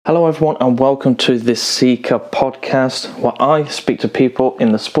Hello everyone and welcome to the Seeker podcast, where I speak to people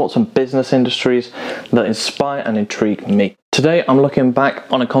in the sports and business industries that inspire and intrigue me. Today I'm looking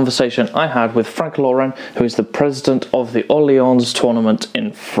back on a conversation I had with Frank Laurent, who is the president of the Orléans tournament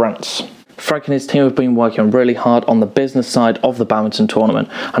in France. Frank and his team have been working really hard on the business side of the badminton tournament,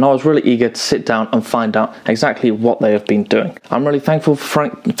 and I was really eager to sit down and find out exactly what they have been doing. I'm really thankful for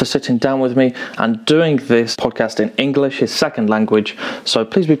Frank for sitting down with me and doing this podcast in English, his second language, so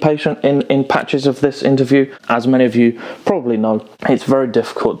please be patient in patches of this interview. As many of you probably know, it's very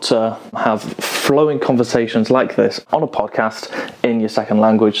difficult to have flowing conversations like this on a podcast in your second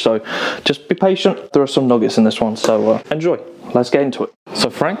language, so just be patient. There are some nuggets in this one, so enjoy. Let's get into it. So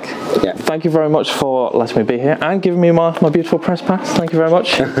Frank, Thank you very much for letting me be here and giving me my beautiful press pass. Thank you very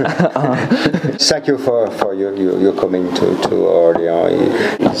much. Thank you for your coming to Orléans.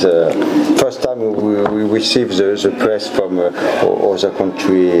 It's the first time we receive the press from other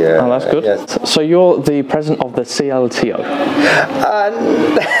country. Oh, that's good. Yes. So you're the president of the CLTO?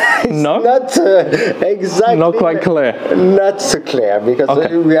 No? Not exactly. Not quite clear. Not so clear, because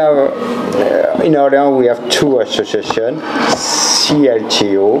we have in Orléans we have two associations.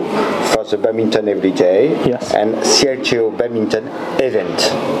 CLTO for the badminton every day, yes, and CLTO badminton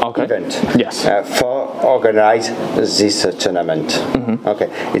event. Okay. Yes. For organize this tournament. Mm-hmm. Okay.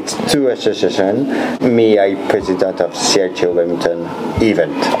 It's two associations. Me, I president of CLTO badminton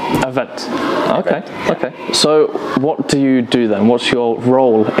event. Okay. So what do you do then? What's your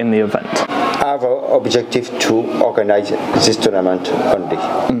role in the event? Our objective to organize this tournament only.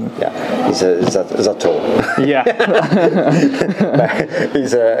 Yeah, that's all. Yeah.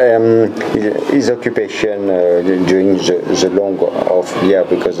 His occupation during the long of year,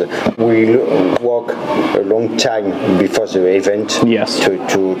 because we work a long time before the event. Yes. To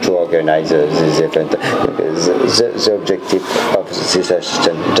organize this event. The objective of this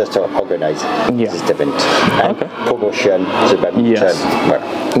assistant just to organize this event and promotion the badminton. Yes.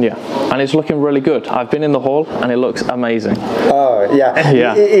 Well. Yeah, and it's looking really good. I've been in the hall and it looks amazing. Oh yeah,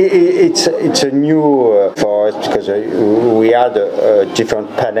 yeah. It's a new for us, because we had a different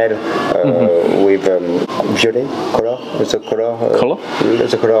panel with violet color.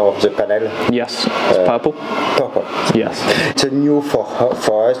 The color of the panel. Yes, it's purple. Purple. Yes. It's a new for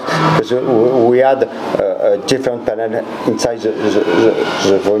us, because we had a different panel inside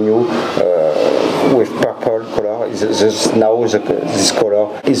the venue with purple color. Now this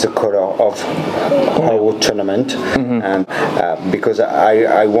color is the color of our tournament, and because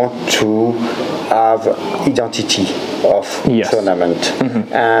I want to have identity of tournament,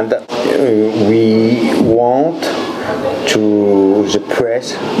 and we want to the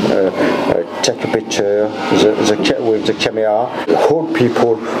press take a picture with the camera. Whole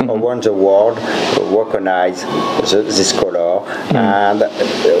people around the world recognize this color, and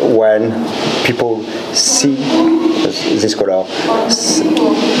when people see this color,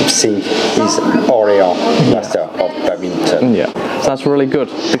 see is Orléans master of badminton. Yeah, that's really good,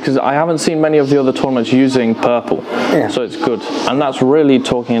 because I haven't seen many of the other tournaments using purple, so it's good, and that's really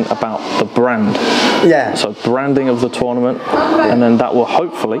talking about the brand. Yeah. So branding of the tournament, and then that will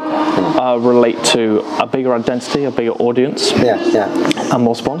hopefully relate to a bigger identity, a bigger audience, and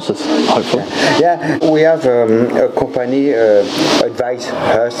more sponsors, hopefully. Yeah, we have a company advise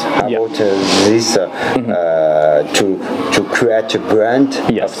us about this to create a brand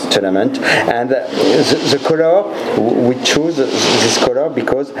of tournament, and the color we choose this color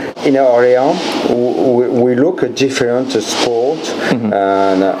because in Orléans we look at different sports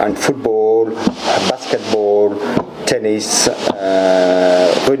and football, basketball, tennis,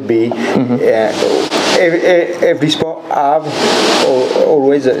 rugby. Every sport have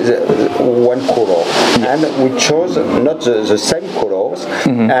always one color, and we chose not the same colors,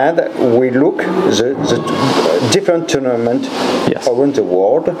 and we look the different tournament around the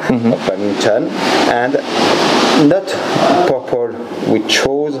world of badminton, and not purple we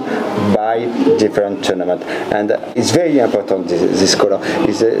chose by different tournament, and it's very important. This color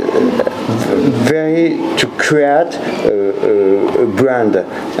is very to create a brand,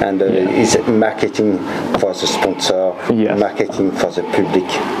 and is marketing for the sponsor, marketing for the public.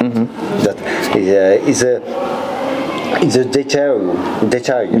 That is a detail.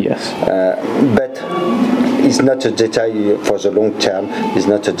 Yes. But it's not a detail for the long term. It's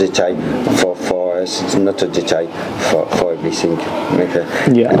not a detail for us. It's not a detail for everything.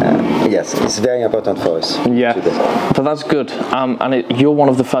 Yes, it's very important for us. Yeah, but that's good. And you're one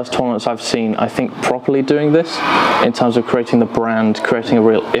of the first tournaments I've seen, I think, properly doing this in terms of creating the brand, creating a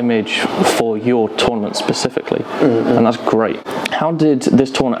real image for your tournament specifically. And that's great. How did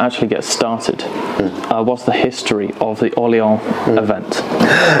this tournament actually get started? What's the history of the Orléans event?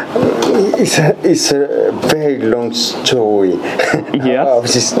 It's a very long story of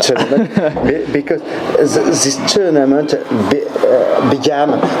this tournament because this tournament began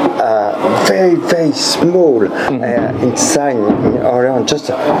very, very small inside Orléans, just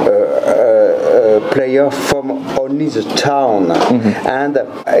a player from only the town. And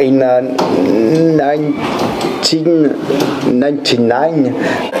in 1999,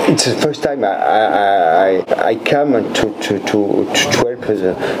 it's the first time I come to help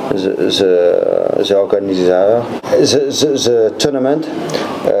the organizer. The tournament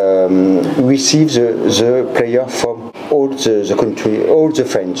receives the player from all the country, all the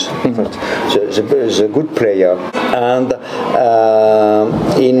French, the good player. And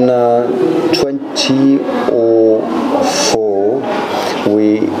in 2004,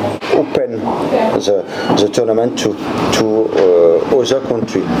 we open the tournament to other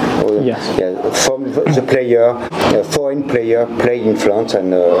country. From the player, foreign player play in France,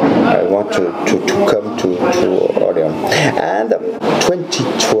 and I want to come to Orléans. And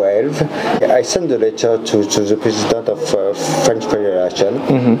 2012, I sent a letter to the president of French Federation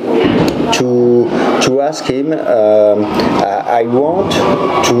to ask him. I want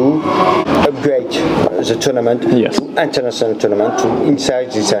to upgrade the tournament to international tournament, to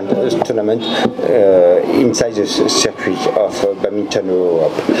inside this tournament, inside the circuit of badminton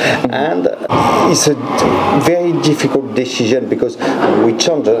Europe. And it's a very difficult decision because we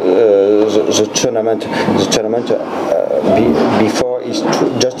changed the tournament. The tournament before is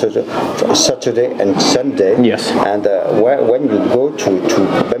just Saturday and Sunday. And when you go to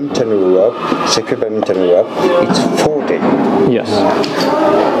badminton Europe, circuit badminton Europe, it's 4 days.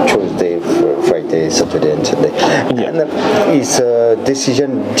 Tuesday, Friday, Saturday, and Sunday. And it's a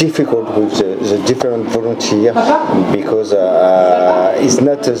decision difficult with the different volunteers because it's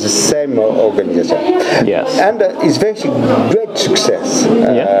not the same organization. And it's very great success.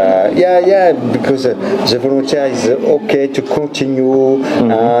 Because the volunteer is okay to continue,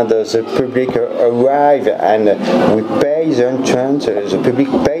 and the public arrive, and we pay the entrance. The public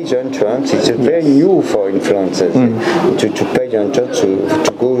pays the entrance. It's very new for influencers to pay the entrance to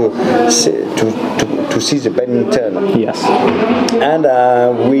go to see the badminton. And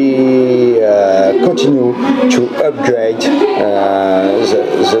we continue to upgrade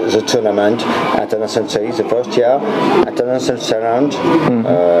the tournament. International Series the first year, International Challenge,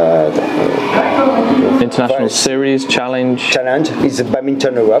 International Series Challenge is the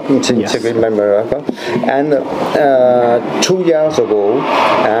badminton Europe, it's badminton Europe. And 2 years ago,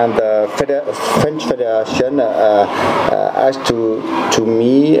 and French Federation asked to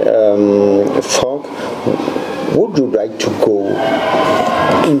me, Frank, would you like to go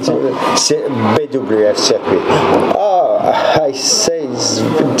in the BWF circuit? I say it's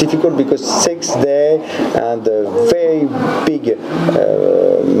difficult because 6 days and very big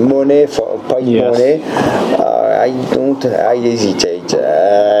money for prize money. I hesitate,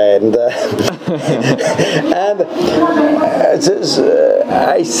 and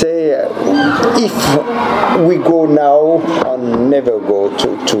I say if we go now and never go to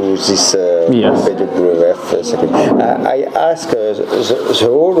this BWF circuit. I ask the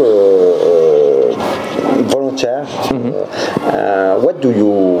whole volunteer, what do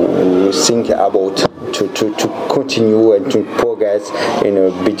you think about to continue and to progress in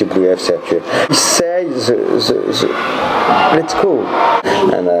a BWF circuit? He says, let's go.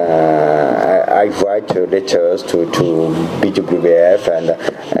 And I write letters to BWF,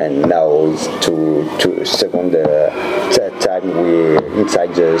 and now it's to second time we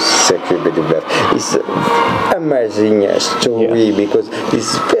inside the circuit BWF. It's amazing story because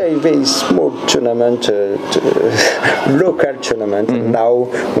it's very, very small tournament, local tournament. Now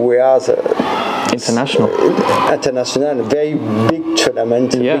we are international, very big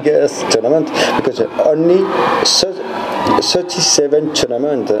tournament, biggest tournament, because only 37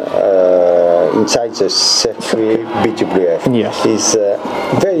 tournament inside the circuit BWF is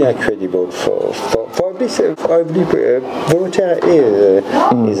very incredible for every volunteer.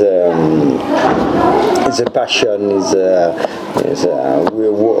 Is a passion.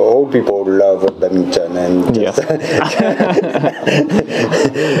 All people love badminton, passion, and Yes.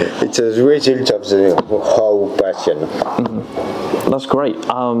 it's a result of our passion. That's great.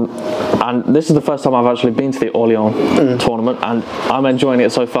 And this is the first time I've actually been to the Orléans tournament, and I'm enjoying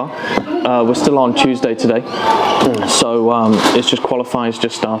it so far. We're still on Tuesday today, so it's just qualifying's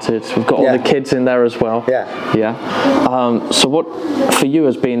just started. We've got all the kids in there as well. Yeah. So what for you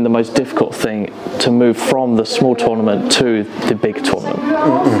has been the most difficult thing to move from the small tournament to the big tournament?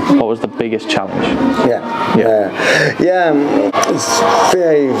 What was the biggest challenge? It's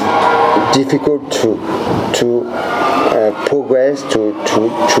very difficult to progress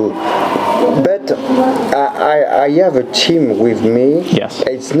but I have a team with me. Yes.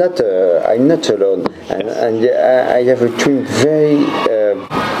 It's not I'm not alone, and I have a team very.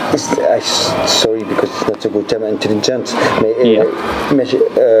 Sorry, because it's not a good term. Intelligent.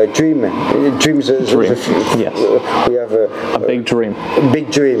 Dream. Yes. We have a big dream.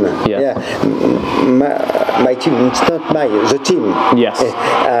 Big dream. Yeah. My team. It's not the team. Yes.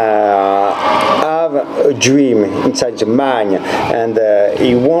 Have a dream inside the mind, and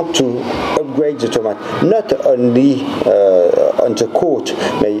he want to upgrade the tournament. Not only on the court,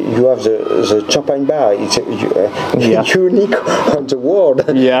 but you have the champagne bar. It's unique on the world.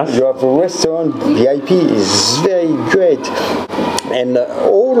 Yes. You have a restaurant. VIP is very great, and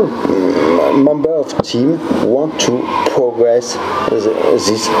all members of team want to progress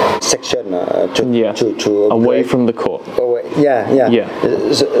this section to away from the court.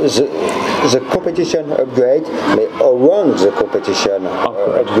 The competition upgrade, but around the competition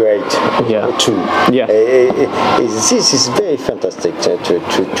upgrade too. This is very fantastic to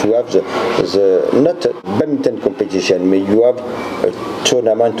have the not a badminton competition, but you have a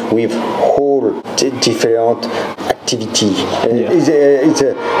tournament with whole different activity. It's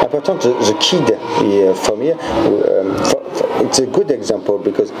important. The kid for me, it's a good example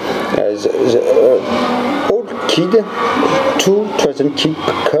because all kid, 2,000 kids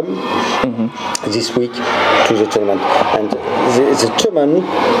come this week to the tournament, and the tournament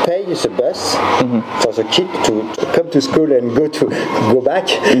pays the bus for the kid to come to school and go back.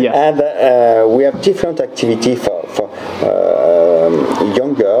 And we have different activity for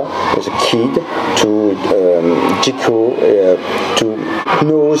younger as a kid to to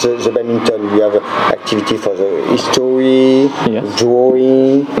know the badminton. We have activity for the history,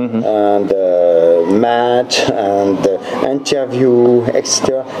 drawing, and match and interview,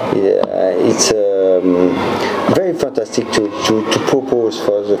 etc. It's very fantastic to propose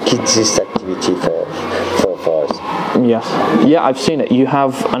for the kids this activity for us. Yes. Yeah, I've seen it. You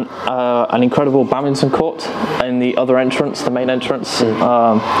have an incredible badminton court in the other entrance, the main entrance,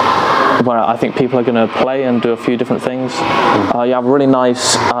 where I think people are going to play and do a few different things. You have a really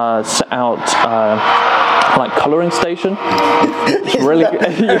nice set out like colouring station. It's really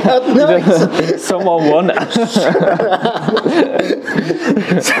good. Someone won.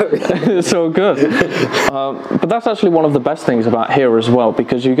 It's all good. But that's actually one of the best things about here as well,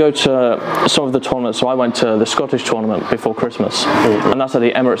 because you go to some of the tournaments. So I went to the Scottish tournament before Christmas, and that's at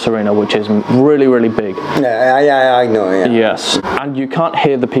the Emirates Arena, which is really, really big. I know. Yes, and you can't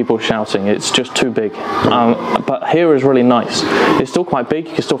hear the people shouting. It's just too big. But here is really nice. It's still quite big.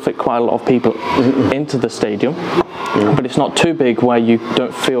 You can still fit quite a lot of people into the stadium, but it's not too big where you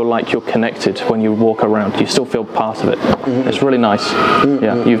don't feel like you're connected when you walk around. You still feel part of it. It's really nice.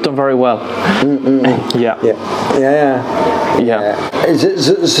 Yeah, you've done very well.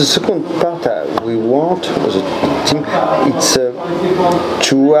 The second part we want the team. It's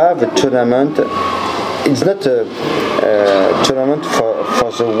to have a tournament. It's not a tournament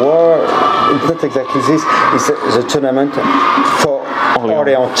for the world. It's not exactly this. It's the tournament for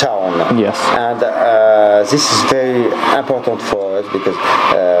Orléans town. Yes. And this is very important for us because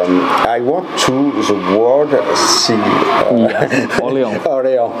I want the world see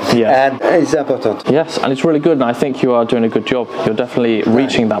Orléans. Yes. And it's important. Yes, and it's really good, and I think you are doing a good job. You're definitely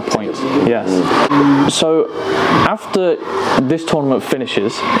reaching that point. Yes. So after this tournament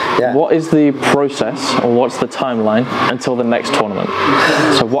finishes, what is the process, or what's the timeline until the next tournament?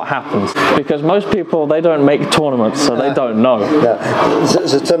 So what happens? Because most people, they don't make tournaments, so they don't know.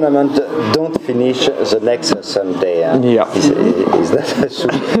 The tournament don't finish the next Sunday. It's not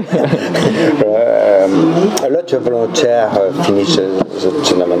true. A lot of volunteers finish the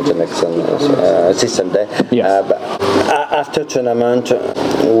tournament the next this Sunday. But after tournament,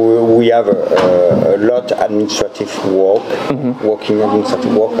 we have a lot administrative work, working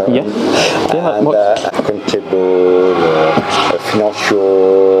administrative work, and accountable,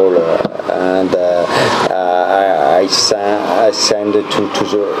 financial, and I send to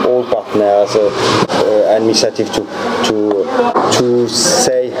the all parties partners, administrative to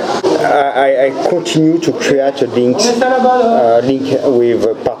say I continue to create a link with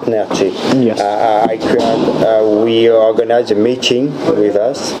a partnership. Yes. We organize a meeting with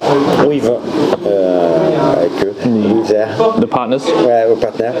us, with the partners.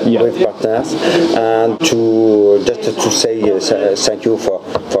 With partners, and to say thank you for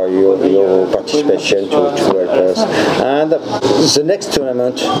your participation to help us. And the next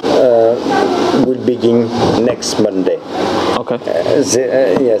tournament will begin next Monday. Okay.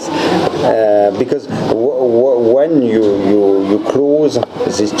 Yes, because when you close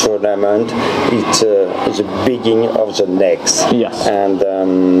this tournament, it's the beginning of the next. Yes. And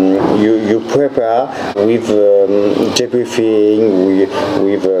you prepare with everything, with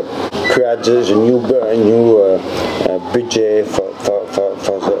create the new budget for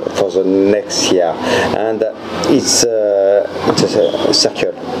the next year, and it's a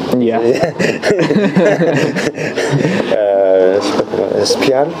circle. Yeah.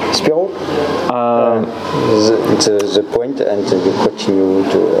 Spiral. It's the point, and you continue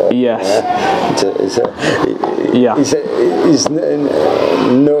to. Yes. It's no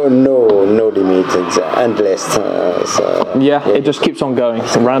limit. It's endless. It just keeps on going,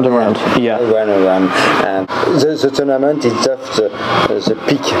 round and round. Yeah. Round and round. And the tournament is just the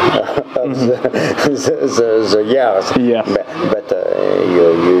peak of the years. Yeah. But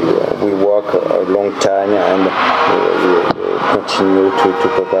we work a long time, and we continue to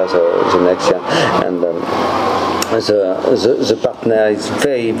prepare the next year. And the partner is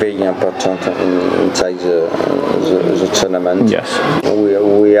very, very important inside the tournament. Yes.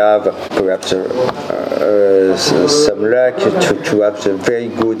 We have perhaps some luck to have a very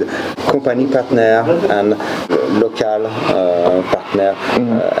good company partner and local partner.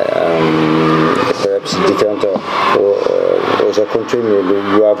 Perhaps different other country. Maybe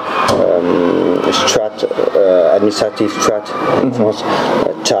you have administrative strat in France,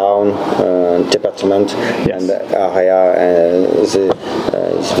 town, department, yes. and area, and it's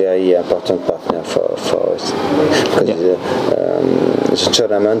very important partner for us because the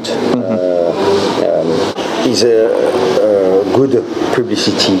tournament is a good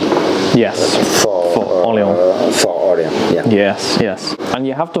publicity. Yes. For Orléans. For Orléans. Yeah. Yes. And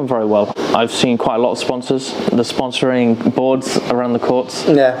you have done very well. I've seen quite a lot of sponsors. The sponsoring boards around the courts.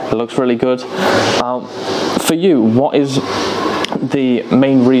 Yeah. It looks really good. For you, what is the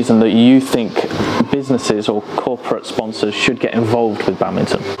main reason that you think businesses or corporate sponsors should get involved with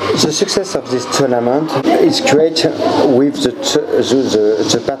badminton? The success of this tournament is great with the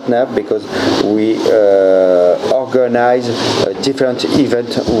partner, because we organize a different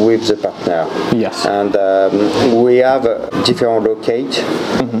event with the partner. Yes. And we have different locate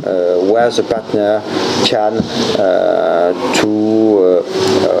where the partner can to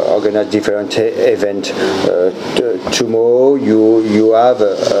organize different event. Tomorrow you have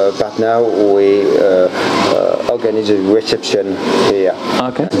a partner. We organize a reception here.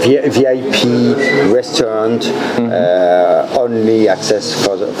 Okay. VIP restaurant, only access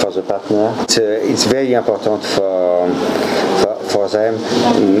for the partner. It's very important for them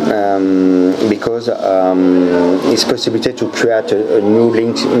because it's possibility to create a new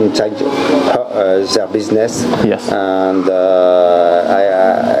link inside their business. Yes. And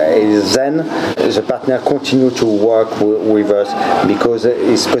then the partner continue to work with us because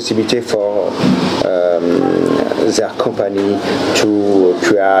it's possibility for their company to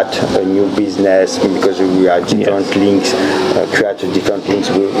create a new business, because we have different links, create different links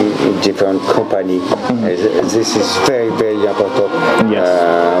with different company. This is very, very important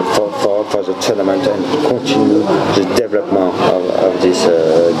for the tournament and to continue the development of this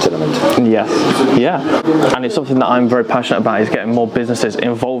tournament. Yes, yeah, and it's something that I'm very passionate about, is getting more businesses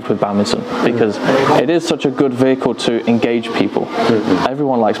involved with badminton, because it is such a good vehicle to engage people.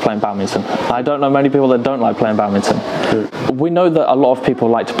 Everyone likes playing badminton. I don't know many people that don't like playing badminton. We know that a lot of people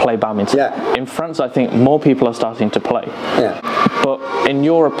like to play badminton. Yeah. In France, I think more people are starting to play. Yeah. But in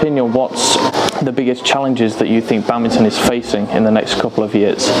your opinion, what's the biggest challenges that you think badminton is facing in the next couple of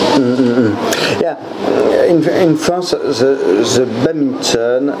years? Yeah, in France, the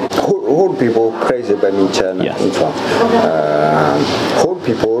badminton, all people play the badminton in France. All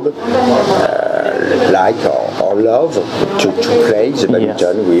people like or love to play the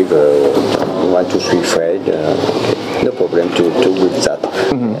badminton with 1, 2, 3 friends. Okay. No problem to with that.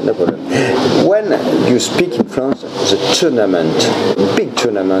 No problem. When you speak in France, the tournament, big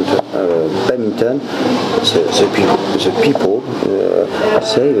tournament, badminton, the people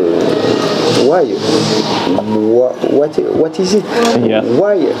say, why? What is it? Yeah.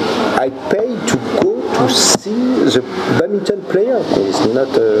 Why I pay to go to see the badminton player. It's not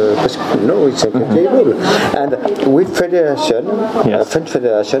possible. No, it's incredible. And with federation, French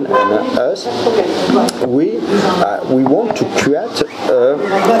Federation and us, we want to create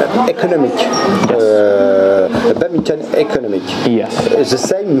economic, badminton economic. Yes. The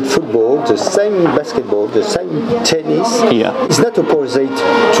same in football, the same in basketball, the same in tennis. It's not opposite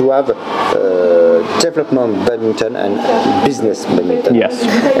to have development badminton and business badminton. Yes.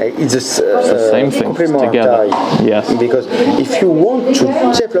 It's the same thing together. Yes. Because if you want to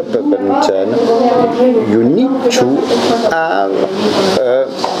develop a badminton, you need to have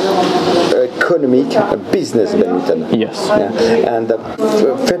economic business badminton. Yes. And the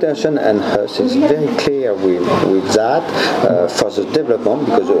federation and us is very clear with that for the development,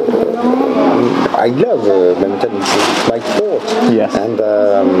 because I love badminton. It's my sport. Yes. And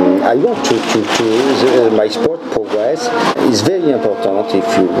I want to my sport progress is very important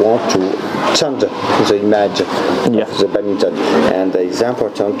if you want to change the image of the badminton. And it's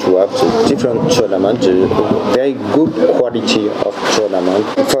important to have the different tournaments, very good quality of tournament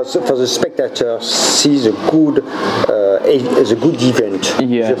for the spectator. See the good event,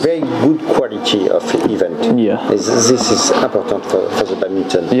 the very good quality of event. This is important for the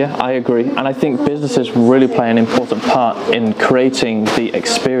badminton. Yeah, I agree, and I think businesses really play an important part in creating the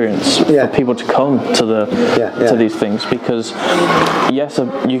experience for people to come to to these things. Because yes,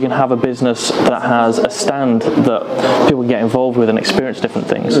 you can have a business that has a stand that people get involved with and experience different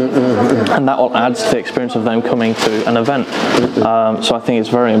things, and that all adds to the experience of them coming to an event. So I think it's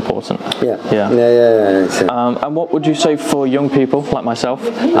very important. And what would you say for young people like myself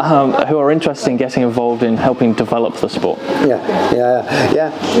who are interested in getting involved in helping develop the sport?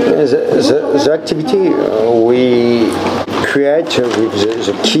 The activity we create with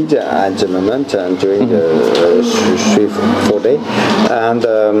the kid at the moment and during the 3-4 days, and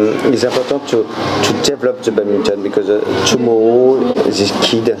it's important to develop the badminton, because tomorrow this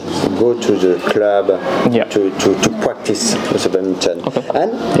kid go to the club to practice the badminton,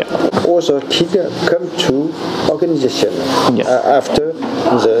 and also kid come to organization after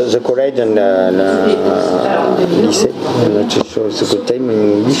the college and lycée. I'm not sure it's a good time in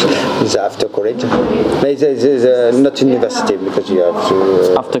English. It's after college. It's not university, because you have to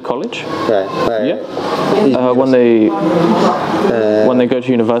after college. When they go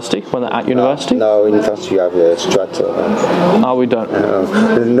to university, when they're at university. No, in university you have a strat. We don't.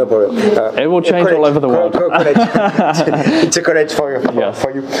 No problem. It will change all over the world. It's a college for you.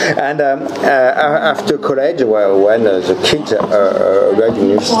 For you. And after college, when the kids are at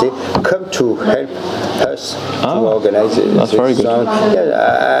university, come to help us to organize it. That's very good.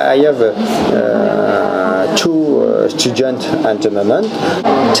 I have two students at the moment.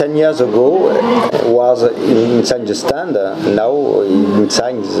 10 years ago was inside the stand. Now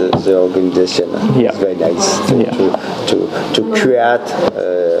inside the organization. It's very nice to create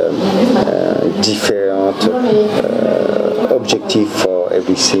different objective for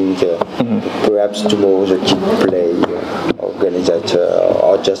everything. Perhaps tomorrow the kid play, organizer,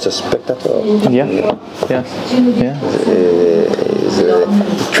 or just a spectator.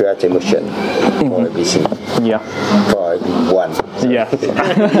 Create emotion for everything. For everyone.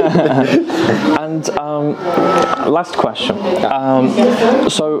 And last question.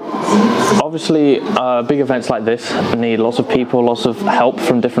 So obviously big events like this need lots of people, lots of help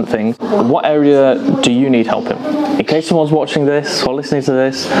from different things. What area do you need help in case someone's watching this or listening to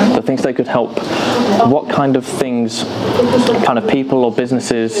this that thinks they could help? What kind of things, kind of people or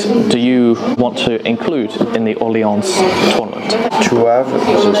businesses do you want to include in the Orléans tournament? To have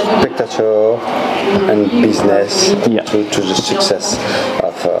the spectator and business to the success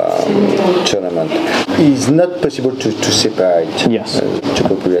of tournament. It's not possible to separate the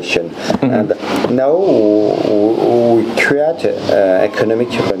population. And now we create economic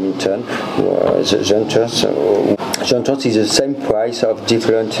badminton. The entrance is the same price of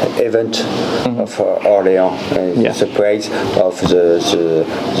different events of Orléans. The price of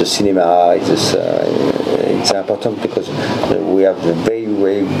the cinema. It's important because we have a very,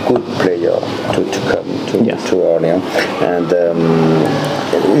 very good player to come to Orléans, and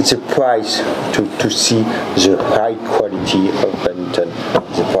it's a price to see the high quality of badminton.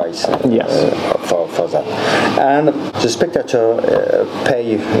 The price for that, and the spectator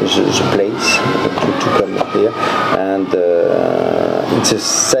pay the place to come here, and it's the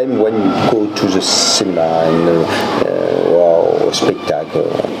same when you go to the cinema or spectacle,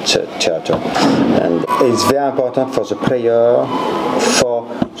 theater, and it's very important for the player, for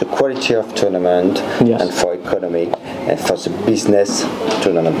the quality of tournament, and for economic, and for the business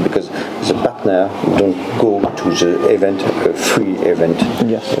tournament, because the partner don't go to the event, free event.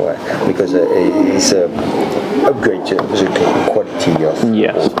 Yes. Because it's upgrade the quality of.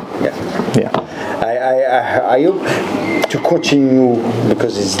 Yes. Yeah. I hope to continue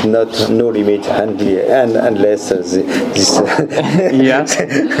because it's not no limit unless this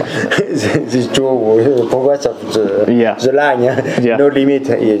progress of the line no limit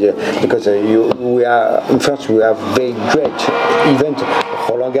because we are in France we have very great event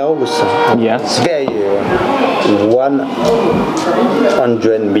Roland Garros. Yes. Very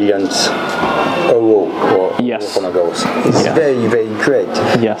 100 million euro for Roland Garros. It's very very great.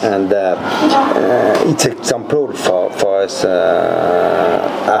 Yes. And it's an example for us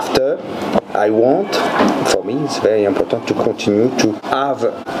after. I want, for me, it's very important to continue to have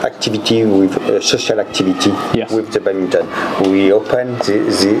activity with social activity with the badminton. We open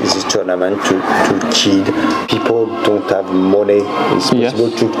this tournament to kids. People don't have money. It's possible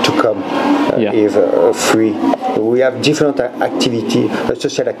to come if free. We have different activity,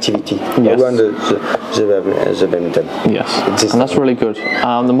 social activity around the badminton. Yes, and that's really good.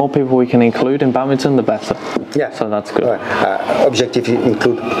 The more people we can include in badminton, the better. Yeah. So that's good. Objective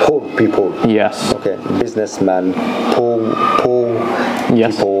include whole people. Yes. Okay. Businessmen, poor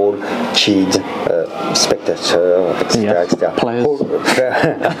people, kids, spectators, etc. Players.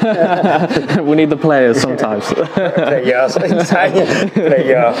 We need the players sometimes. Players inside.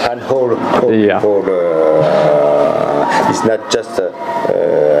 Players and whole people. It's not just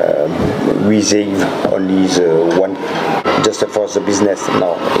reserve only the one. Just for the business,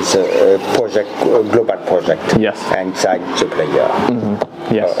 no. It's a project, a global project. Yes. Inside the player. Mm-hmm.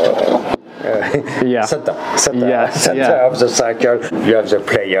 Yes. Center of the cycle. You have the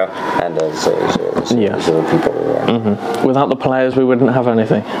player and the people. Mm-hmm. Without the players, we wouldn't have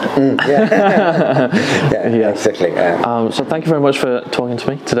anything. Exactly. So thank you very much for talking to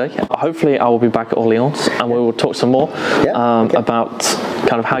me today. Hopefully, I will be back at Orléans and we will talk some more about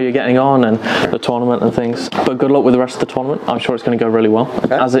kind of how you're getting on and the tournament and things. But good luck with the rest of the tournament. I'm sure it's going to go really well,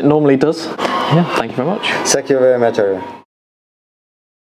 as it normally does. Yeah. Thank you very much. Thank you very much.